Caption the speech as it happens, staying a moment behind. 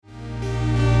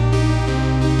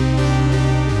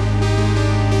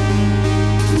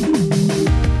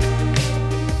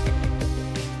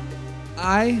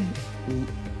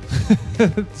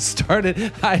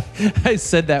started. I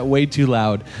said that way too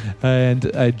loud, and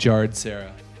I jarred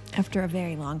Sarah. After a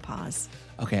very long pause.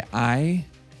 Okay, I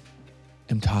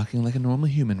am talking like a normal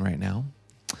human right now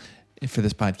for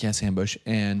this podcast ambush,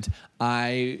 and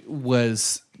I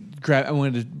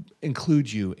wanted to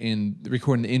include you in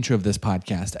recording the intro of this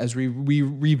podcast as we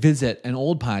revisit an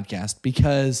old podcast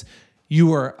because you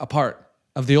were a part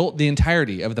of the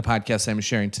entirety of the podcast I'm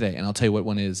sharing today, and I'll tell you what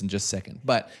one is in just a second.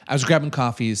 But I was grabbing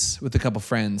coffees with a couple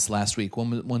friends last week.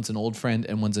 One's an old friend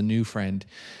and one's a new friend,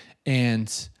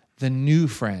 and the new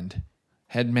friend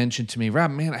had mentioned to me, Rob,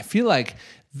 man, I feel like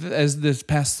as this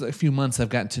past few months I've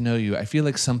gotten to know you, I feel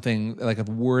like something like a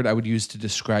word I would use to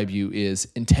describe you is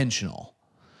intentional.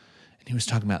 And he was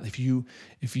talking about if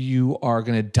you are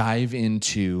going to dive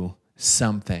into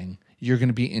something, you're going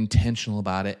to be intentional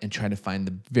about it and try to find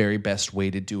the very best way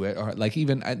to do it. Or like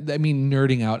even, I mean,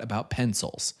 nerding out about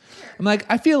pencils. I'm like,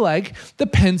 I feel like the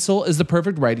pencil is the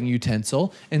perfect writing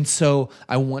utensil. And so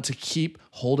I want to keep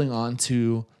holding on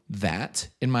to that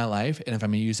in my life. And if I'm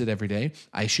going to use it every day,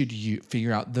 I should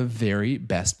figure out the very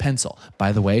best pencil.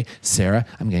 By the way, Sarah,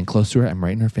 I'm getting close to her. I'm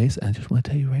right in her face. And I just want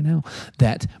to tell you right now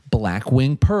that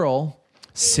Blackwing Pearl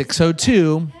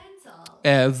 602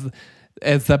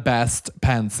 is the best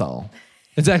pencil.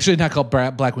 It's actually not called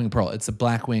Blackwing Pearl. It's a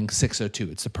Blackwing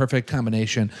 602. It's the perfect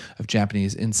combination of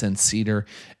Japanese incense cedar,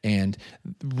 and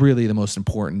really the most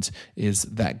important is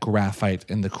that graphite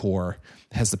in the core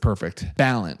has the perfect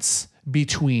balance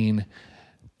between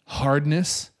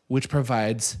hardness, which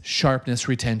provides sharpness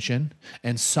retention,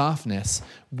 and softness,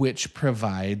 which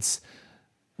provides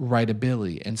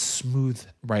writability and smooth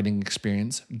writing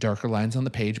experience, darker lines on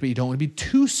the page, but you don't want to be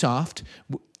too soft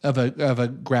of a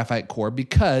graphite core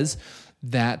because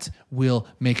that will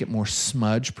make it more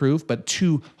smudge proof, but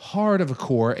too hard of a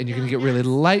core and you're going to get really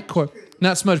light core.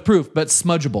 Not smudge proof, but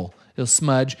smudgeable. It'll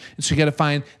smudge. And so you got to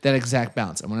find that exact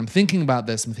balance. And when I'm thinking about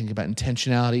this, I'm thinking about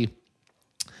intentionality.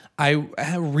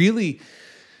 I really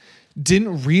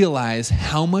didn't realize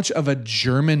how much of a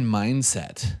German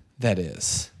mindset that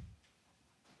is.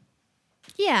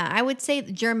 Yeah, I would say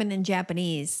German and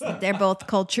Japanese. They're both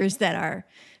cultures that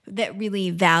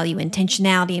really value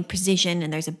intentionality and precision,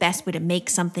 and there's a best way to make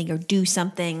something or do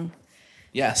something.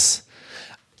 Yes.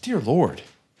 Dear Lord.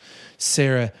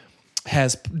 Sarah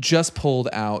has just pulled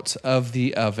out of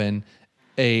the oven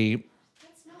a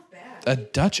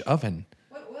Dutch oven.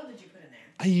 What oil did you put in there?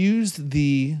 I used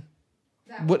the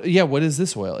what is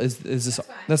this oil? Is this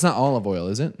that's not olive oil,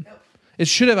 is it? Nope. It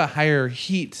should have a higher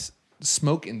heat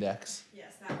smoke index.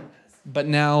 Yes, that one does. But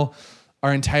now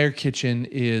our entire kitchen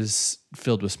is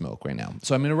filled with smoke right now.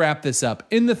 So I'm going to wrap this up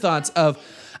in the thoughts of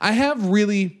I have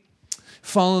really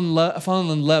fallen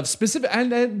in love specific,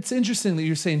 and it's interesting that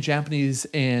you're saying Japanese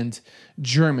and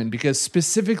German because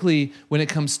specifically when it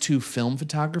comes to film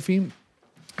photography,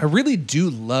 I really do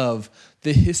love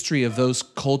the history of those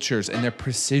cultures and their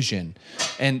precision.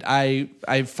 And I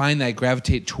find that I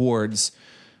gravitate towards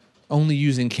only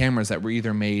using cameras that were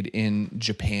either made in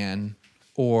Japan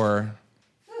or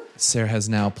Sarah has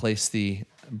now placed the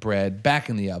bread back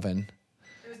in the oven.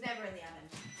 It was never in the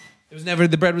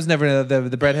oven. The bread was never,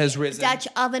 the bread has risen. Dutch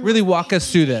oven. Really walk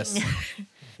us through this.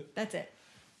 That's it.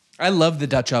 I love the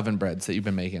Dutch oven breads that you've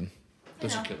been making.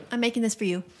 Those are good. I'm making this for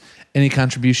you. Any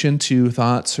contribution to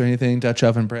thoughts or anything, Dutch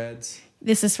oven breads?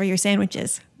 This is for your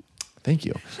sandwiches. Thank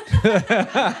you.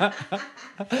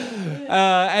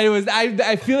 Anyways,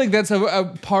 I feel like that's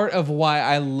a part of why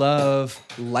I love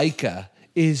Leica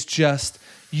is just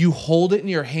you hold it in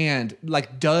your hand.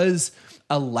 Like, does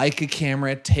a Leica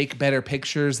camera take better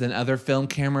pictures than other film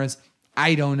cameras?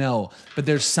 I don't know. But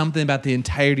there's something about the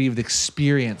entirety of the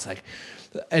experience, like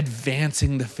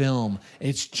advancing the film.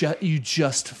 It's just you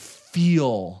just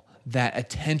feel that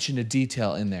attention to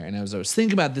detail in there. And as I was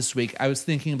thinking about this week, I was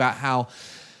thinking about how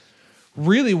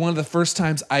really one of the first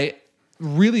times I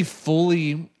really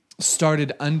fully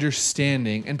started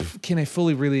understanding, and can I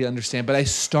fully really understand, but I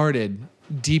started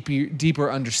deeper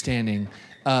understanding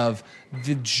of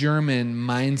the German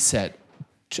mindset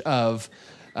of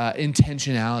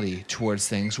intentionality towards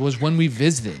things was when we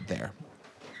visited there.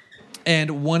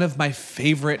 And one of my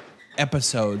favorite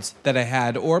episodes that I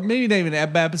had, or maybe not even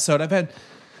an episode, I've had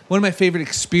one of my favorite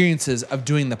experiences of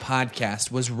doing the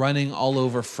podcast was running all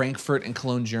over Frankfurt and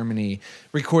Cologne, Germany,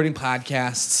 recording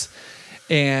podcasts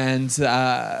and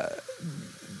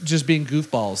just being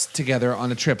goofballs together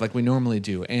on a trip like we normally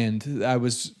do. And I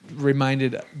was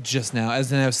reminded just now,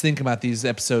 as I was thinking about these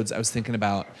episodes, I was thinking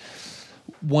about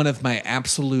one of my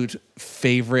absolute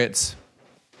favorite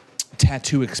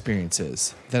tattoo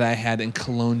experiences that I had in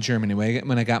Cologne, Germany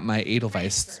when I got my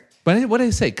Edelweiss. What did I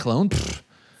say? Cologne? Pfft.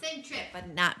 Same trip,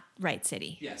 but not right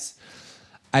city. Yes.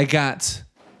 I got...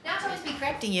 Not to always be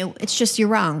correcting you. It's just you're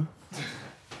wrong.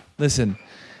 Listen,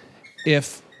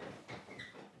 if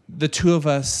the two of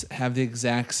us have the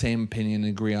exact same opinion and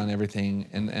agree on everything,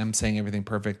 and I'm saying everything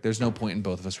perfect, there's no point in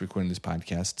both of us recording this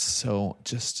podcast. So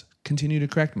just continue to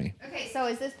correct me. Okay, so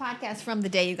is this podcast from the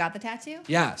day you got the tattoo?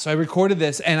 Yeah, so I recorded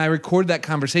this, and I recorded that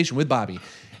conversation with Bobby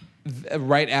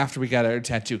right after we got our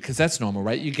tattoo, because that's normal,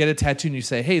 right? You get a tattoo and you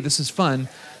say, hey, this is fun.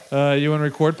 You want to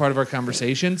record part of our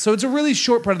conversation? So it's a really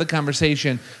short part of the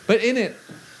conversation, but in it,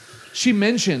 she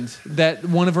mentioned that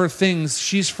one of her things,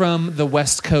 she's from the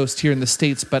West Coast here in the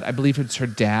States, but I believe it's her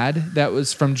dad that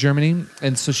was from Germany.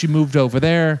 And so she moved over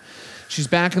there. She's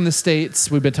back in the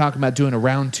States. We've been talking about doing a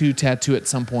round 2 tattoo at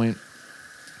some point.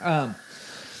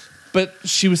 But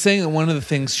she was saying that one of the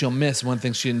things she'll miss, one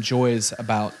thing she enjoys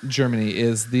about Germany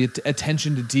is the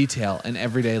attention to detail in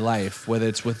everyday life, whether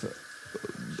it's with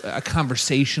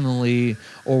conversationally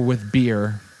or with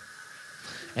beer.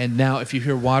 And now if you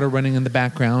hear water running in the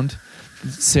background,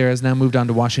 Sarah's now moved on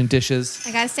to washing dishes.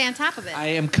 I got to stay on top of it. I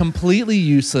am completely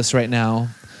useless right now.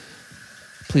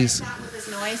 Please. Stop with this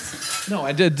noise. No,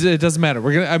 it doesn't matter.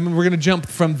 We're gonna jump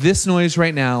from this noise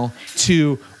right now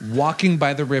to walking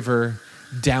by the river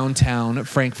downtown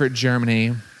Frankfurt,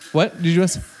 Germany. What did you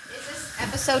want to say? Is this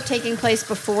episode taking place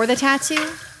before the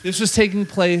tattoo? This was taking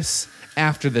place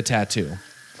after the tattoo.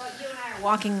 But you and I are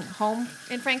walking home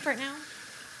in Frankfurt now?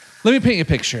 Let me paint you a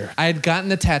picture. I had gotten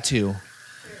the tattoo,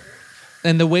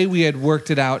 and the way we had worked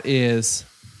it out is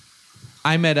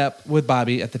I met up with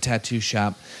Bobby at the tattoo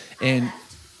shop, and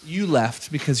you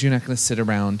left because you're not going to sit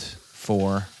around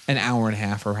for an hour and a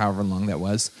half or however long that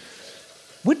was.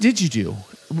 What did you do?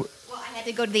 Well, I had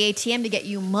to go to the ATM to get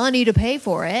you money to pay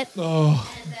for it.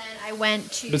 Oh. And then I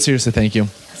went to... But seriously, thank you.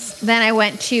 Then I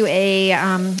went to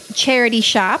a charity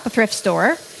shop, a thrift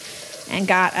store, and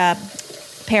got a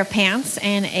pair of pants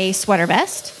and a sweater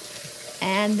vest.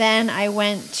 And then I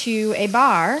went to a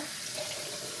bar.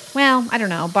 Well, I don't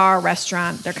know, bar,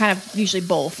 restaurant. They're kind of usually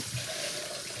both.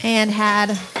 And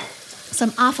had some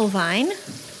Apfelwein.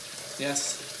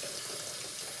 Yes.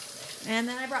 And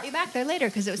then I brought you back there later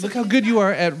because it was... Look how good you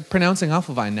are at pronouncing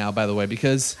Apfelwein now, by the way,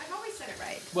 because... I've always said it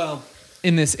right. Well,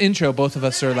 in this intro, both of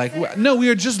us are like... No, we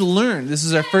are just learned. This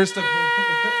is our first... What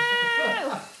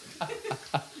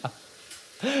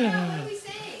are we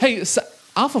saying? Hey, so,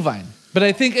 Apfelwein. But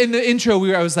I think in the intro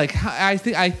I was like, I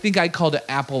think I called it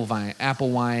apple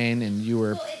wine, and you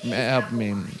were helping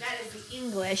me. That is the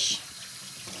English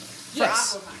for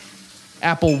Yes. Apfelwein.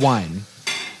 Apple wine.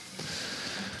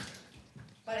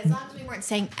 But as long as we weren't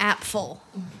saying apfel,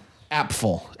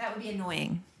 Apfel. that would be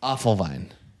annoying.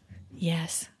 Apfelwein.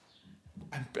 Yes.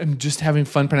 I'm just having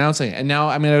fun pronouncing it, and now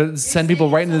I'm gonna send people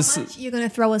right into this. You're going to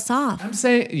throw us off. I'm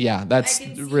saying, yeah, that's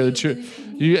really true.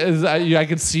 I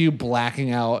can see you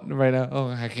blacking out right now. Oh,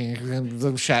 I can't.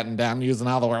 I'm shutting down using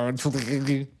all the words.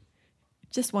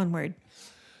 Just one word.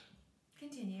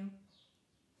 Continue.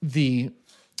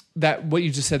 What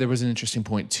you just said there was an interesting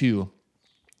point too.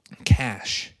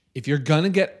 Cash. If you're gonna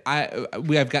get,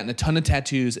 I've gotten a ton of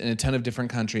tattoos in a ton of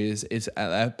different countries. It's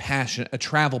a passion, a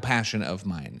travel passion of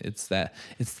mine. It's the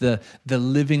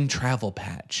living travel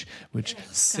patch, which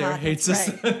Sarah hates us.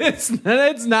 right.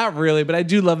 It's not really, but I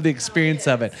do love the experience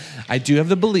of it. I do have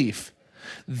the belief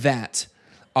that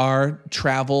our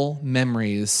travel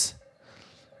memories,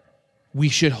 we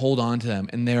should hold on to them,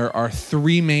 and there are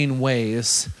 3 main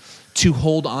ways to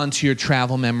hold on to your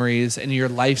travel memories and your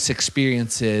life's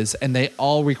experiences, and they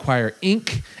all require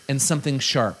ink and something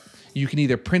sharp. You can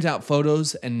either print out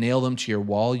photos and nail them to your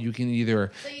wall. You can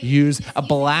either use a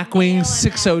Blackwing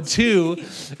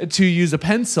 602 to use a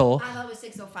pencil. I thought it was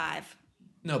 605.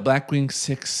 No, Blackwing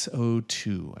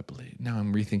 602, I believe. Now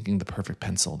I'm rethinking the perfect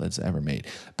pencil that's ever made.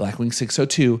 Blackwing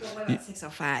 602. What about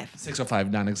 605?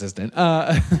 605, non-existent.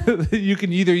 You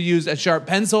can either use a sharp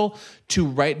pencil to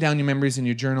write down your memories in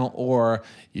your journal, or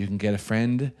you can get a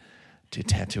friend to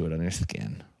tattoo it on your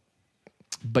skin.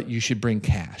 But you should bring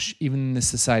cash, even in this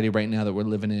society right now that we're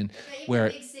living in,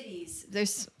 where big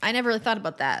cities, I never really thought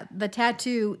about that. The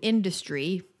tattoo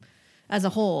industry as a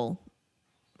whole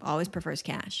always prefers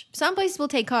cash. Some places will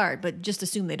take card, but just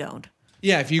assume they don't.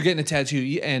 yeah, if you're getting a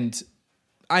tattoo, and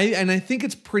I think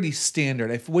it's pretty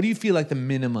standard. What do you feel like the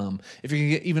minimum, if you're gonna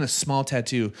get even a small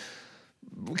tattoo,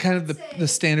 kind of the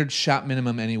standard shop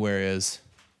minimum anywhere is?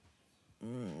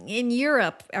 In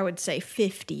Europe, I would say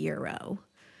 €50.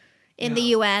 In the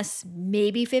US,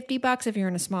 maybe $50 if you're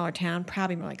in a smaller town,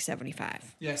 probably more like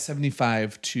 75. Yeah,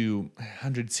 75 to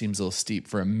 100 seems a little steep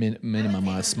for a minimum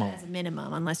on a small. As a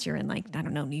minimum, unless you're in, like, I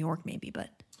don't know, New York maybe, but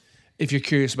if you're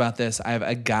curious about this, I have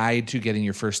a guide to getting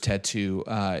your first tattoo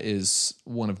is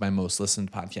one of my most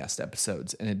listened podcast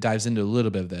episodes, and it dives into a little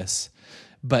bit of this.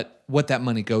 But what that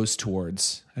money goes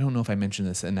towards, I don't know if I mentioned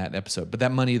this in that episode, but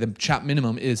that money, the shop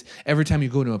minimum is every time you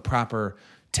go to a proper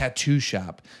tattoo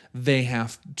shop, they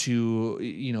have to,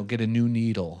 get a new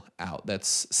needle out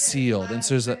that's sealed. And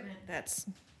so that's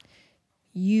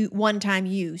one-time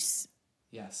use.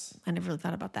 Yes. I never really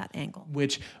thought about that angle.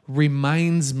 Which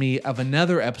reminds me of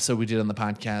another episode we did on the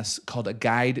podcast called A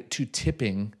Guide to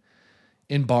Tipping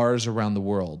in Bars Around the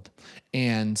World.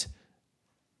 And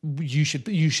you should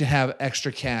have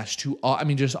extra cash to,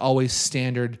 just always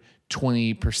standard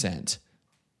 20%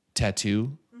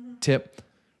 tattoo tip.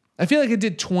 I feel like I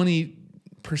did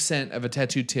 20% of a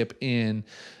tattoo tip in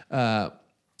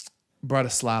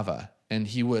Bratislava, and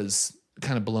he was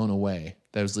kind of blown away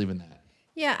that I was leaving that.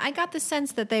 Yeah, I got the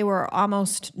sense that they were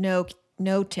almost no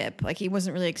tip. Like he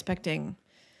wasn't really expecting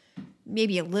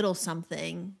maybe a little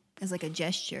something as like a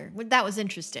gesture. That was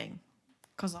interesting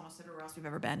because almost everywhere else we've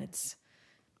ever been, it's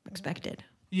expected.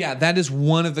 Yeah, that is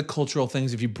one of the cultural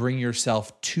things. If you bring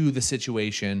yourself to the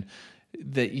situation,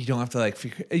 that you don't have to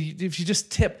if you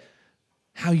just tip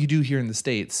how you do here in the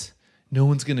States, no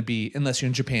one's going to be, unless you're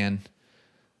in Japan,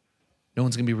 no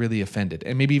one's going to be really offended.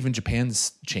 And maybe even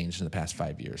Japan's changed in the past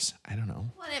 5 years. I don't know.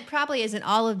 Well, it probably isn't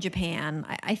all of Japan.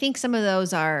 I think some of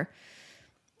those are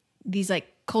these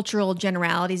like cultural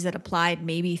generalities that applied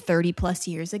maybe 30 plus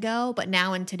years ago. But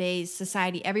now in today's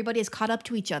society, everybody is caught up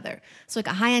to each other. So like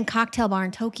a high-end cocktail bar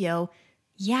in Tokyo,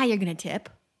 yeah, you're going to tip.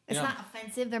 It's not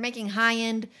offensive. They're making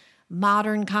high-end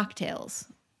modern cocktails.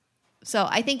 So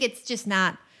I think it's just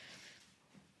not.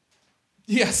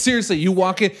 Yeah, seriously, you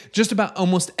walk in just about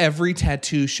almost every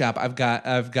tattoo shop I've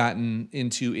gotten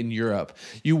into in Europe.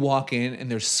 You walk in and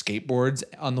there's skateboards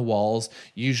on the walls.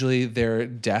 Usually their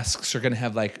desks are going to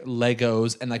have like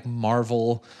Legos and like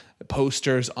Marvel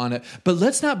posters on it. But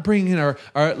let's not bring in our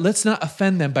let's not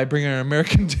offend them by bringing our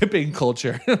American tipping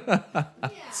culture.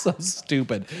 So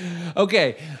stupid.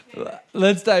 Okay,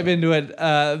 let's dive into it.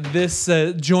 This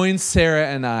joins Sarah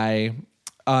and I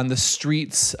on the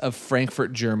streets of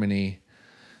Frankfurt, Germany.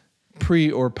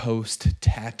 Pre or post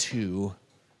tattoo?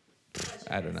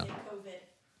 I don't know.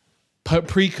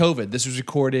 Pre-COVID. This was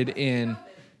recorded in.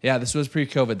 Yeah, this was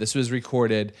pre-COVID. This was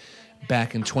recorded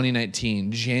back in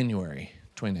 2019, January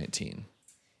 2019.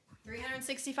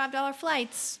 $365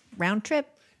 flights, round trip.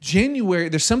 January.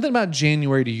 There's something about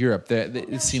January to Europe that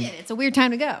it seems. It's a weird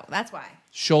time to go. That's why.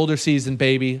 Shoulder season,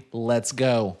 baby. Let's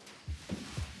go.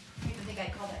 I don't think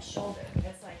I'd call that shoulder.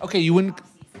 That's like. Okay, you wouldn't.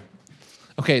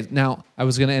 Okay, now I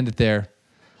was going to end it there.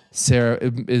 Sarah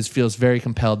feels very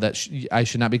compelled that I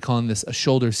should not be calling this a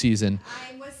shoulder season.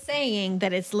 I was saying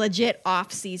that it's legit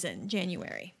off season,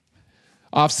 January.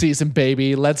 Off season,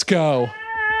 baby. Let's go.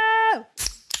 Oh!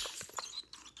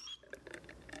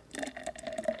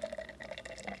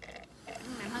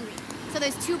 I'm hungry. So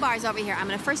there's two bars over here. I'm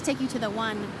going to first take you to the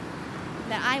one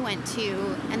that I went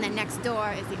to, and then next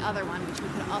door is the other one, which we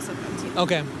could also go to.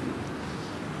 Okay.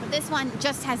 But this one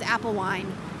just has apple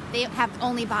wine. They have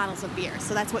only bottles of beer,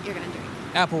 so that's what you're going to drink.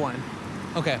 Apple wine.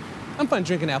 Okay. I'm fine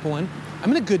drinking apple wine. I'm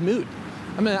in a good mood.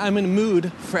 I'm in a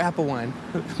mood for apple wine.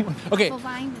 Okay. Apple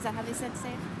wine? Is that how they say it?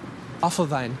 Apple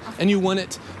wine. And you want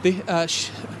it,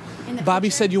 Bobby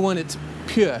picture? said you want it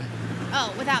pure.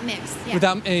 Oh, without mixed. Yeah.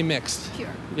 Without any mixed. Pure.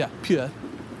 Yeah, pure.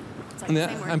 It's like And the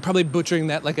same word. I'm probably butchering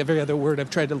that like every other word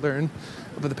I've tried to learn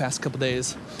over the past couple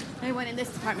days. I went in this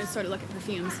department to sort of look at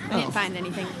perfumes. I Oh. didn't find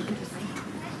anything interesting.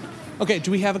 Okay, do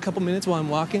we have a couple minutes while I'm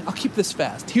walking? I'll keep this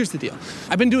fast. Here's the deal.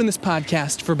 I've been doing this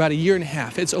podcast for about a year and a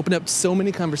half. It's opened up so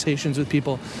many conversations with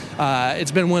people.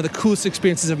 It's been one of the coolest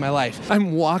experiences of my life.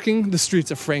 I'm walking the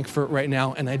streets of Frankfurt right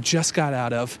now, and I just got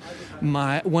out of I'm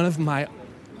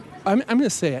going to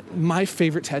say it, my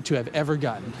favorite tattoo I've ever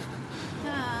gotten.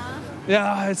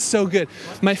 Yeah, it's so good.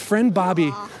 My friend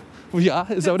Bobby.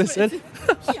 Yeah, is that what I said?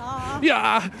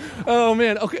 Yeah. Oh,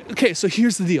 man. Okay, so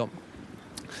here's the deal.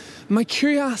 My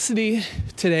curiosity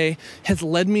today has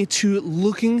led me to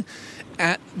looking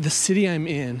at the city I'm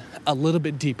in a little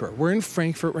bit deeper. We're in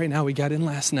Frankfurt right now. We got in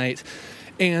last night.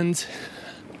 And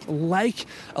like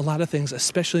a lot of things,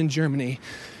 especially in Germany,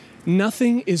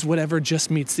 nothing is whatever just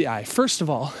meets the eye. First of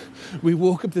all, we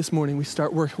woke up this morning, we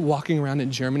start walking around in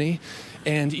Germany,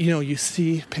 and you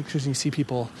see pictures and you see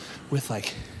people with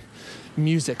like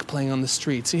music playing on the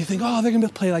streets, and you think, oh, they're gonna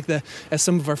play like as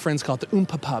some of our friends call it,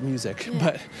 the Pop music. Yeah.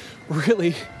 But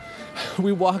really,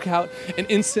 we walk out and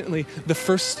instantly the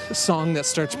first song that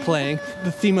starts playing,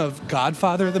 the theme of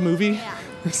Godfather, the movie. Yeah.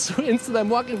 So instantly I'm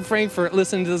walking in Frankfurt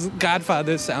listening to this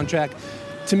Godfather soundtrack.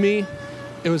 To me,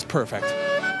 it was perfect.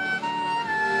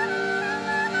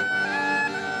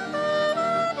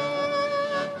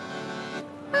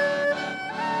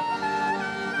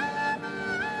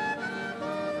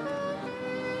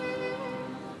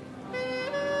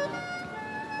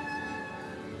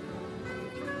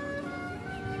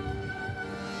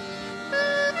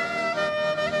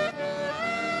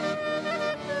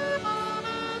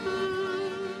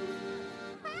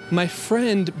 My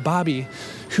friend Bobby,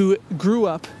 who grew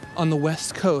up on the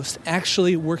West Coast,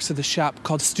 actually works at the shop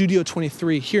called Studio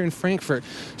 23 here in Frankfurt.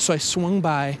 So I swung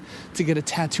by to get a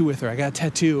tattoo with her. I got a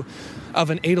tattoo of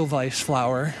an Edelweiss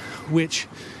flower, which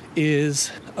is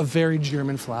a very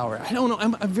German flower. I don't know.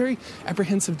 I'm very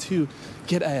apprehensive to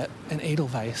get an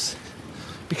Edelweiss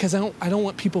because I don't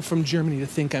want people from Germany to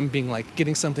think I'm being like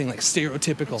getting something like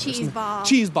stereotypical.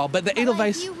 Cheese ball. But the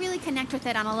Edelweiss. You really connect with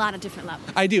it on a lot of different levels.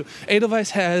 I do. Edelweiss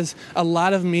has a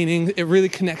lot of meaning. It really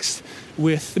connects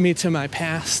with me to my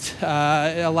past.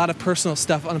 A lot of personal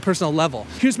stuff on a personal level.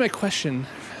 Here's my question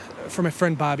for my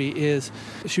friend Bobby is,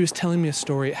 she was telling me a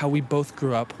story how we both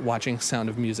grew up watching Sound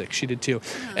of Music. She did too.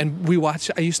 And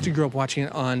I used to grow up watching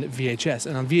it on VHS.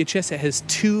 And on VHS, it has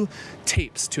 2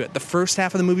 tapes to it. The first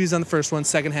half of the movie is on the first one,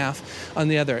 second half on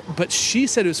the other. But she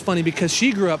said it was funny because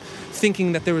she grew up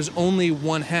thinking that there was only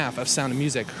one half of Sound of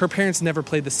Music. Her parents never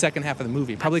played the second half of the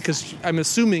movie, probably because, I'm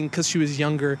assuming, because she was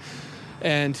younger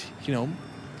and,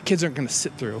 kids aren't going to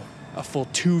sit through a full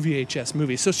 2 VHS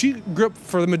movies. So she grew up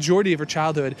for the majority of her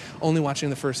childhood only watching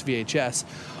the first VHS,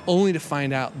 only to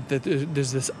find out that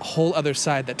there's this whole other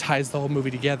side that ties the whole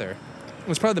movie together. It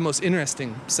was probably the most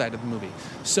interesting side of the movie.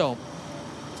 So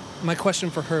my question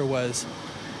for her was,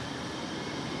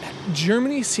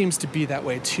 Germany seems to be that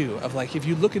way too, of like, if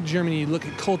you look at Germany, you look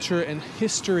at culture and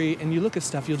history and you look at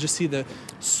stuff, you'll just see the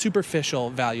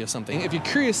superficial value of something. If you're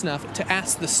curious enough to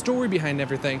ask the story behind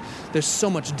everything, there's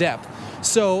so much depth.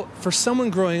 So for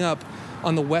someone growing up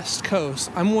on the West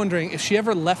Coast, I'm wondering if she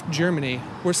ever left Germany,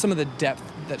 where's some of the depth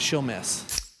that she'll miss?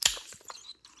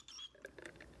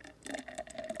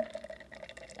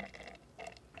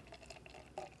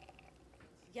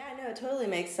 Yeah, no, it totally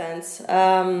makes sense.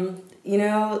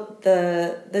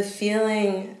 The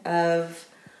feeling of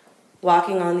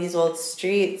walking on these old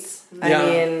streets. Yeah. I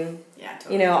mean,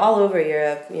 totally. All over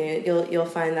Europe, you'll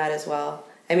find that as well.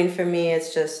 I mean, for me,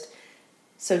 it's just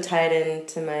so tied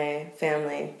into my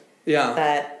family. Yeah.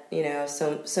 That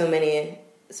so many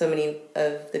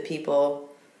of the people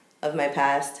of my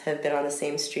past have been on the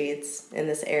same streets in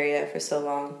this area for so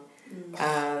long.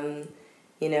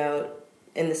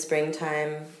 In the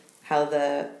springtime, how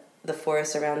the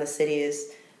forests around the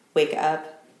cities wake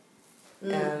up.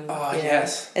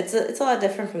 Yes. It's a lot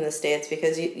different from the States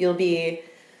because you'll be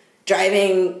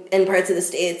driving in parts of the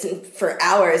States for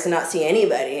hours and not see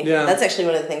anybody. Yeah. That's actually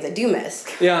one of the things I do miss.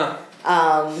 Yeah.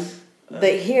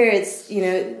 But here it's,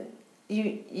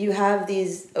 you have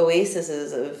these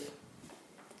oases of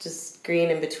just green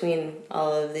in between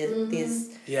all of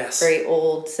these Yes. very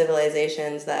old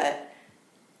civilizations that,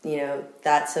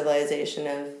 that civilization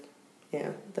of,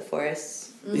 the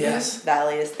forests, Yes.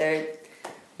 valleys, they're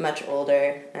much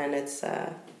older, and it's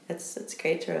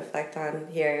great to reflect on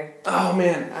here. Oh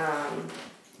man.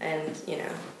 And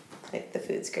like the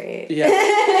food's great. Yeah.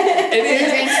 It is.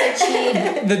 Drinks are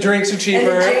cheap. The drinks are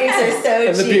cheaper. And the drinks are so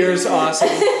and cheap. the beer's awesome.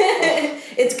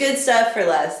 It's good stuff for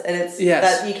less, and it's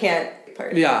that you can't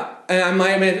part. Yeah, and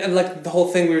I mean, like the whole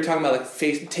thing we were talking about, like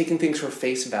taking things for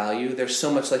face value. There's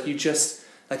so much, like, you just,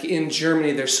 like in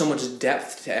Germany, there's so much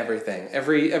depth to everything.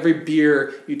 Every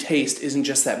beer you taste isn't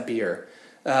just that beer.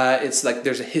 It's like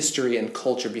there's a history and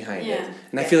culture behind it,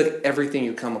 and I feel like everything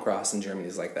you come across in Germany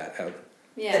is like that.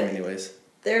 In many ways.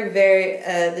 They're very.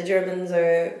 The Germans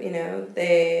are.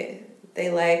 They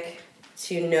like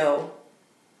to know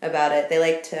about it. They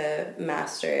like to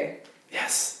master.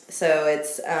 Yes. So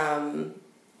it's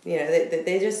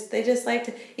they just like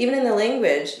to, even in the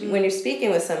language, when you're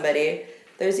speaking with somebody,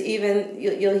 there's even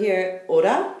you'll hear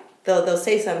ora. They'll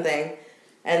say something,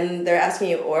 and they're asking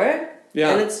you or.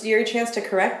 Yeah. And it's your chance to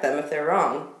correct them if they're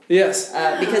wrong. Yes.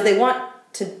 Because they want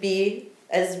to be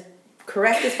as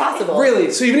correct as possible.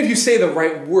 Really? So even if you say the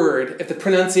right word, if the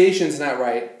pronunciation's not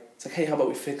right, it's like, hey, how about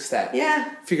we fix that?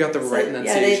 Yeah. Figure out the right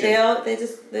enunciation. Yeah, they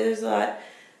just there's a lot,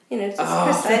 just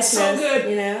preciseness. That's so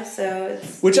good. So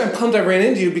it's. Which I'm pumped I ran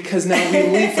into you, because now we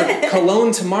leave for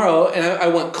Cologne tomorrow, and I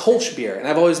want Kolsch beer, and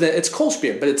I've always been, it's Kolsch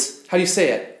beer, but it's, how do you say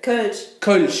it? Kolsch.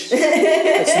 Kolsch.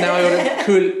 It's now I order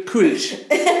Kolsch.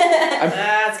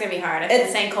 It's gonna be hard. I've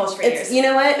been saying Kolsch for years. You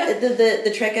know what?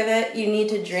 The trick of it, you need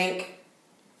to drink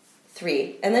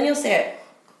 3, and then you'll say it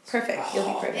perfect. You'll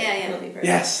be perfect. Yeah. You'll be perfect.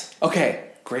 Yes. Okay.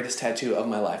 Greatest tattoo of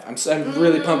my life. I'm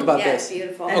really pumped about this. It's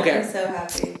beautiful. Okay. I'm so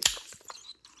happy.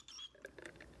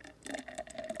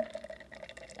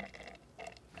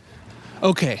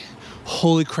 Okay,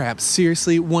 holy crap,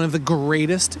 seriously, one of the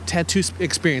greatest tattoo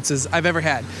experiences I've ever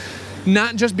had.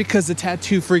 Not just because the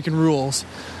tattoo freaking rules,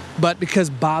 but because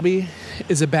Bobby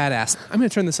is a badass. I'm gonna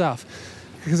turn this off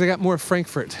because I got more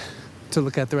Frankfurt to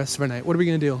look at the rest of our night. What are we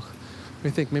gonna do? What do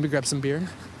you think? Maybe grab some beer?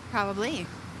 Probably.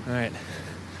 All right.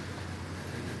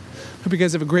 Hope you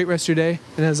guys have a great rest of your day.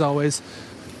 And as always,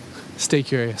 stay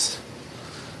curious.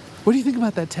 What do you think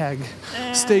about that tag?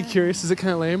 Stay curious. Is it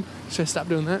kind of lame? Should I stop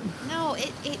doing that? No,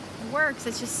 it works.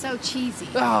 It's just so cheesy.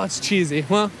 Oh, it's cheesy.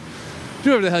 Well, do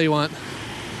whatever the hell you want.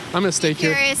 I'm gonna stay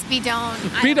curious. Be don't.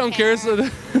 Be don't care.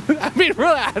 I mean,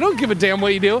 really, I don't give a damn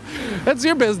what you do. That's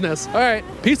your business. All right,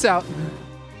 peace out.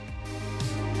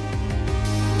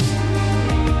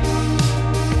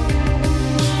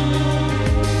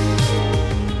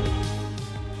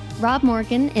 Rob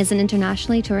Morgan is an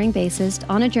internationally touring bassist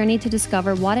on a journey to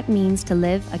discover what it means to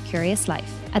live a curious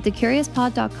life. At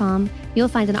thecuriouspod.com, you'll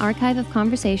find an archive of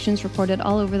conversations recorded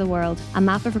all over the world, a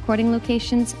map of recording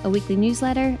locations, a weekly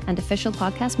newsletter, and official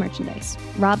podcast merchandise.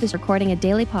 Rob is recording a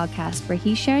daily podcast where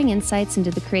he's sharing insights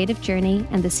into the creative journey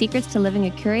and the secrets to living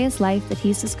a curious life that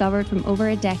he's discovered from over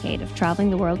a decade of traveling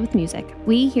the world with music.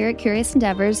 We here at Curious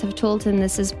Endeavors have told him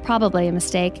this is probably a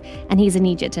mistake and he's an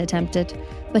idiot to attempt it,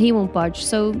 but he won't budge,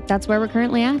 so that's where we're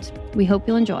currently at. We hope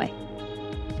you'll enjoy.